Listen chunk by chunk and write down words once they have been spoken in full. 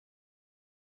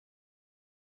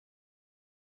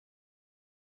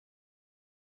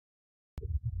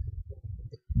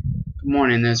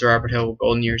morning, this is Robert Hill with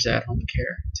Golden Years at Home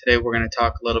Care. Today we're going to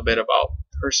talk a little bit about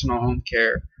personal home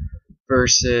care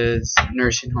versus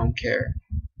nursing home care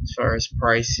as far as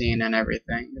pricing and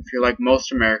everything. If you're like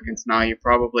most Americans now, you're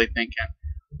probably thinking,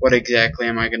 what exactly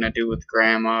am I going to do with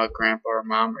grandma, grandpa, or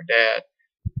mom or dad?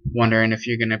 Wondering if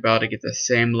you're going to be able to get the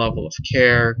same level of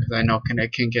care, because I know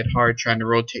it can get hard trying to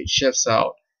rotate shifts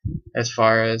out as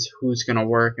far as who's going to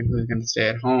work and who's going to stay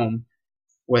at home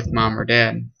with mom or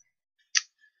dad.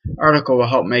 Article will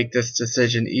help make this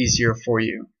decision easier for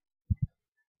you.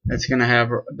 It's going to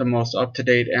have the most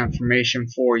up-to-date information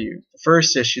for you. The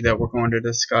first issue that we're going to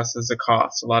discuss is the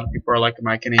cost. A lot of people are like, am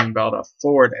I going to even be able to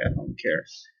afford at-home care?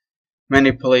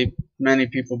 Many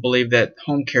people believe that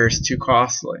home care is too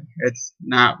costly. It's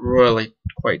not really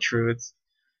quite true.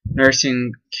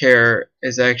 Nursing care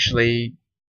is actually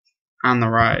on the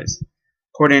rise.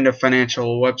 According to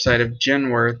financial website of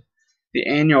Genworth, the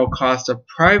annual cost of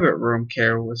private room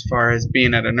care as far as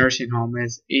being at a nursing home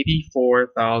is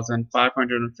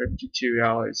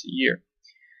 $84,552 a year.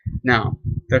 Now,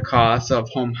 the cost of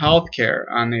home health care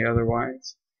on the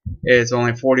otherwise is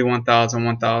only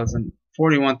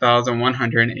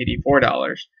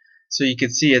 $41,184. So you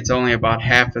can see it's only about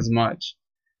half as much.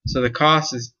 So the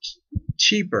cost is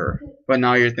cheaper, but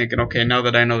now you're thinking, okay, now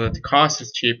that I know that the cost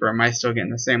is cheaper, am I still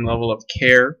getting the same level of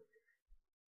care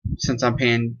since I'm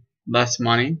paying less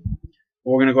money?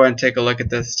 We're going to go ahead and take a look at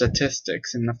the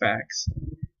statistics and the facts.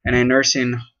 In a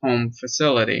nursing home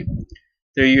facility,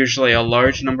 there are usually a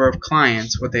large number of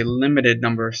clients with a limited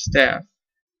number of staff.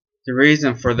 The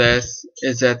reason for this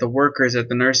is that the workers at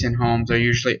the nursing homes are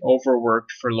usually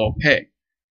overworked for low pay.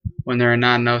 When there are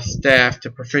not enough staff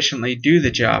to proficiently do the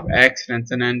job,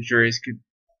 accidents and injuries could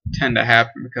tend to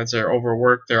happen because they're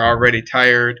overworked, they're already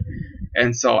tired,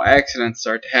 and so accidents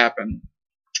start to happen.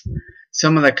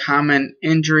 Some of the common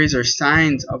injuries or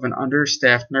signs of an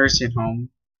understaffed nursing home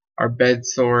are bed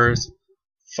sores,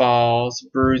 falls,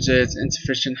 bruises,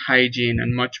 insufficient hygiene,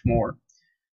 and much more.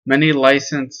 Many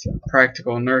licensed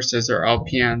practical nurses or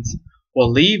LPNs will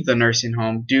leave the nursing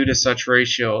home due to such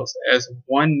ratios as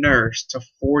 1 nurse to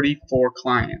 44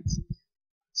 clients.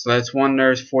 So that's 1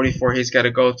 nurse, 44 he's got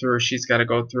to go through or she's got to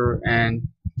go through and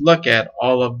look at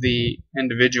all of the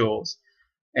individuals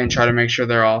and try to make sure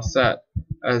they're all set,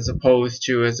 as opposed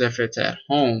to as if it's at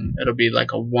home, it'll be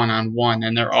like a one-on-one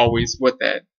and they're always with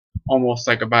that, almost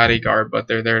like a bodyguard, but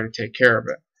they're there to take care of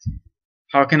it.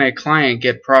 How can a client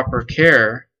get proper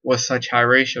care with such high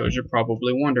ratios, you're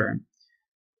probably wondering.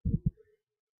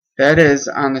 That is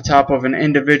on the top of an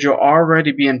individual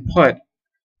already being put.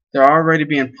 They're already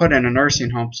being put in a nursing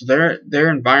home, so their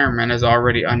environment is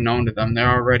already unknown to them. They're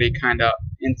already kind of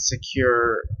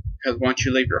insecure, because once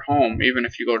you leave your home, even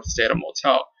if you go to stay at a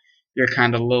motel, you're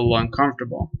kind of a little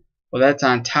uncomfortable. Well, that's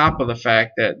on top of the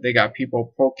fact that they got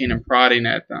people poking and prodding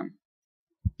at them.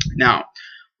 Now,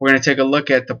 we're going to take a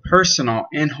look at the personal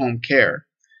in-home care.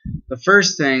 The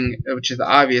first thing, which is the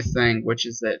obvious thing, which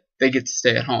is that they get to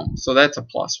stay at home. So that's a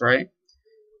plus, right?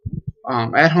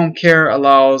 At-home care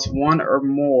allows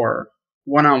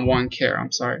one-on-one care,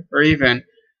 or even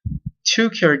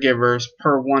 2 caregivers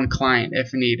per 1 client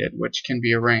if needed, which can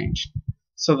be arranged.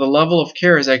 So the level of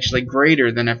care is actually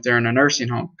greater than if they're in a nursing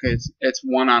home, because it's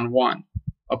one-on-one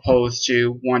opposed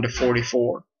to 1 to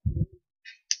 44.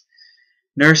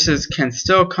 Nurses can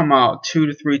still come out 2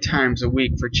 to 3 times a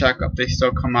week for checkup. They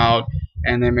still come out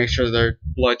and they make sure their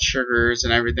blood sugars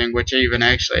and everything, which even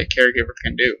actually a caregiver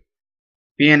can do.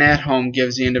 Being at home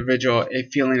gives the individual a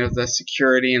feeling of the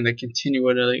security and the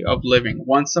continuity of living.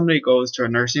 Once somebody goes to a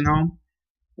nursing home,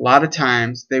 a lot of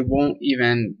times they won't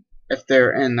even, if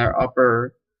they're in their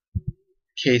upper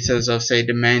cases of, say,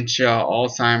 dementia,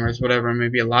 Alzheimer's, whatever,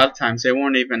 maybe a lot of times they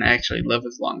won't even actually live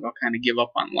as long. They'll kind of give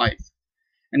up on life.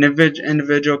 An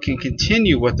individual can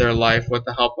continue with their life with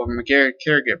the help of a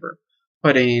caregiver.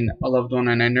 Putting a loved one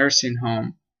in a nursing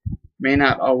home may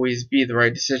not always be the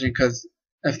right decision, because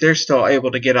if they're still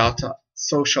able to get out to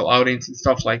social outings and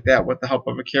stuff like that with the help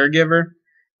of a caregiver,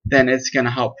 then it's going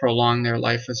to help prolong their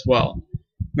life as well.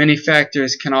 Many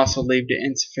factors can also lead to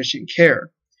insufficient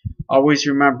care. Always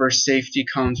remember, safety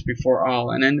comes before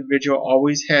all. An individual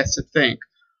always has to think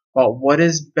about what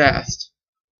is best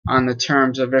on the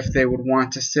terms of if they would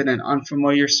want to sit in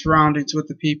unfamiliar surroundings with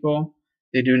the people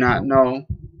they do not know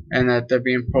and that they're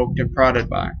being poked and prodded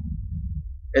by.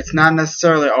 It's not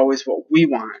necessarily always what we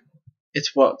want.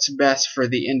 It's what's best for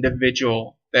the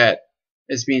individual that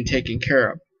is being taken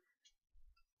care of.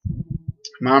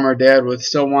 Mom or dad would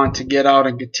still want to get out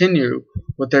and continue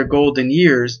with their golden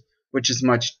years with as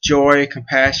much joy,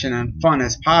 compassion, and fun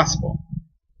as possible.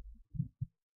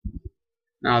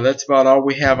 Now that's about all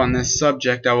we have on this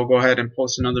subject. I will go ahead and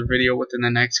post another video within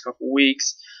the next couple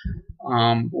weeks.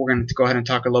 We're going to go ahead and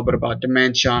talk a little bit about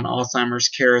dementia and Alzheimer's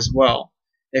care as well.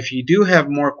 If you do have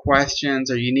more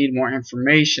questions or you need more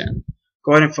information,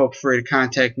 go ahead and feel free to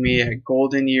contact me at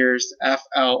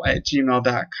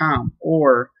goldenyearsfl@gmail.com,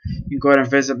 or you can go ahead and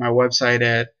visit my website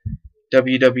at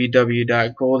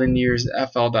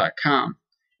www.goldenyearsfl.com.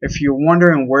 If you're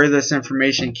wondering where this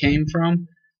information came from,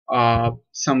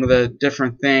 some of the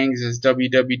different things is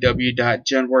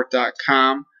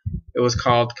www.genworth.com. It was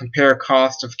called Compare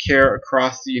Cost of Care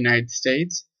Across the United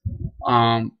States.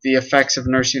 The Effects of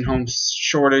Nursing Home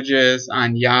Shortages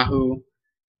on Yahoo.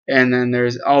 And then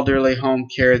there's Elderly Home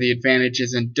Care, The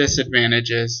Advantages and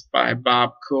Disadvantages by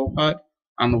Bob Coolhut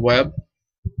on the web.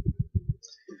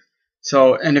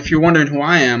 So, and if you're wondering who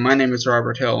I am, my name is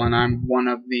Robert Hill, and I'm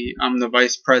the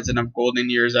Vice President of Golden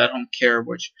Years at Home Care,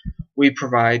 which we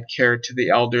provide care to the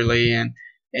elderly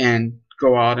and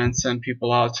go out and send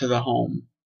people out to the home.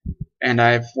 And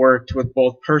I've worked with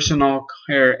both personal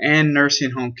care and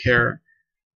nursing home care.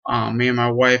 Me and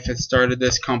my wife have started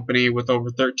this company with over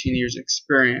 13 years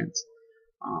experience.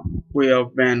 We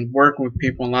have been working with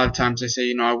people, and a lot of times they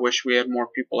say, I wish we had more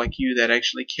people like you that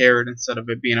actually cared instead of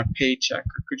it being a paycheck.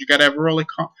 Because you really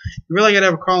gotta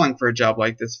have a calling for a job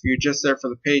like this. If you're just there for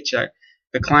the paycheck,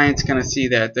 the client's gonna see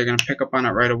that, they're gonna pick up on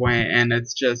it right away, and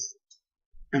it's just,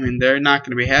 they're not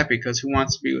gonna be happy, because who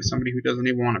wants to be with somebody who doesn't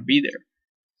even want to be there?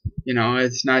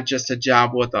 It's not just a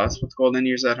job with us. With Golden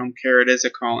Years at Home Care, it is a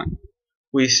calling.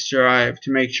 We strive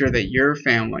to make sure that your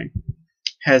family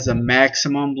has a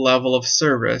maximum level of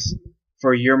service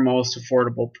for your most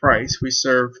affordable price. We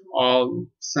serve all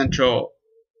Central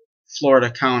Florida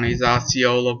counties: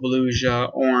 Osceola, Volusia,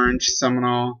 Orange,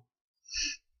 Seminole,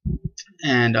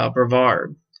 and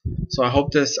Brevard. So I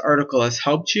hope this article has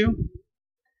helped you,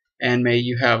 and may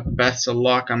you have the best of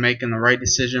luck on making the right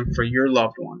decision for your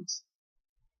loved ones.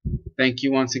 Thank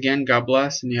you once again. God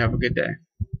bless, and you have a good day.